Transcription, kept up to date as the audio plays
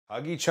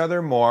Hug each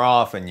other more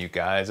often, you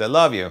guys. I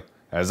love you,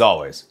 as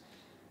always.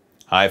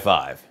 High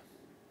five.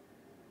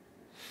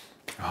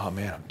 Oh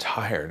man, I'm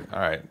tired. All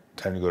right,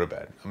 time to go to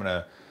bed. I'm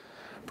gonna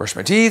brush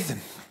my teeth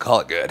and call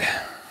it good.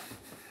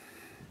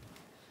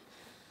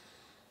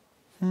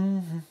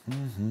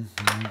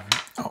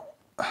 Oh.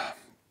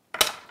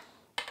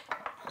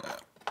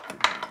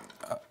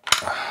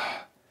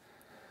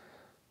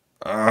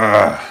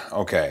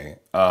 Okay,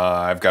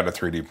 I've got a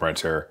 3D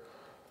printer.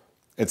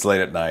 It's late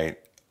at night.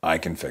 I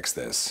can fix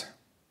this.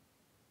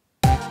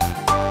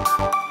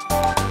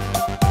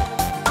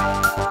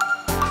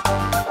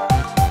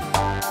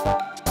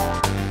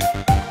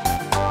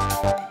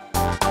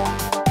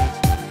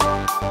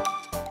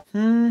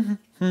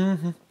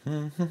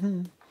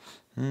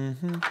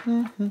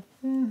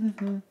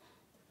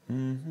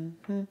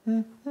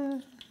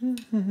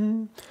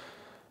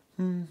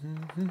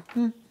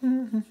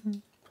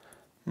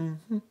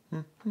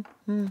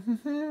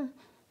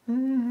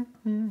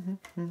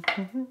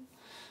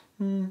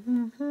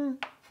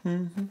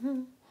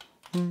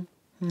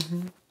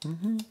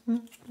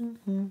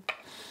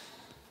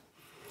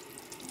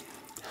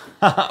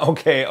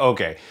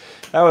 Okay.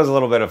 That was a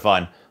little bit of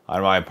fun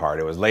on my part.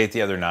 It was late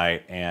the other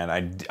night, and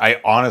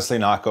I honestly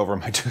knock over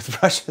my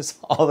toothbrushes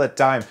all the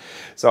time.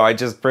 So I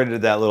just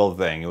printed that little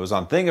thing. It was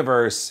on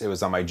Thingiverse, it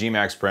was on my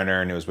G-Max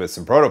printer, and it was with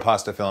some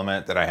proto-pasta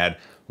filament that I had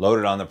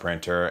loaded on the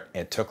printer.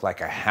 It took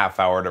like a half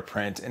hour to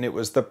print, and it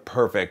was the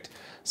perfect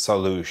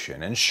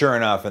solution. And sure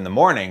enough, in the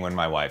morning when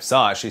my wife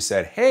saw it, she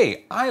said,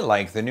 "Hey, I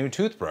like the new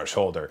toothbrush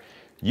holder.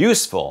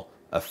 Useful,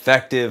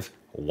 effective,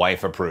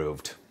 wife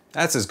approved."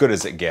 That's as good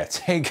as it gets.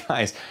 Hey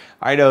guys,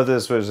 I know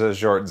this was a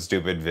short and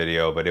stupid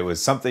video, but it was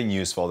something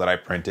useful that I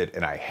printed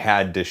and I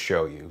had to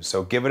show you.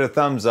 So give it a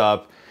thumbs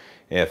up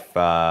if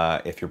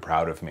you're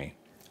proud of me.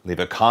 Leave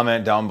a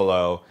comment down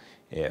below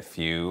if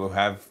you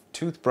have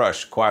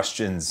toothbrush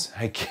questions,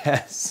 I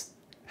guess.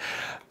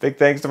 Big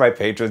thanks to my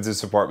patrons who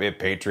support me at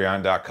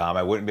patreon.com.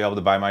 I wouldn't be able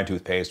to buy my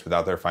toothpaste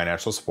without their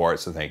financial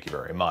support, so thank you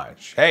very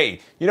much.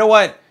 Hey, you know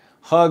what?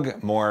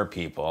 Hug more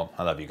people.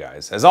 I love you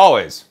guys. As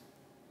always,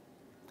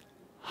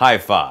 high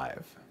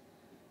five.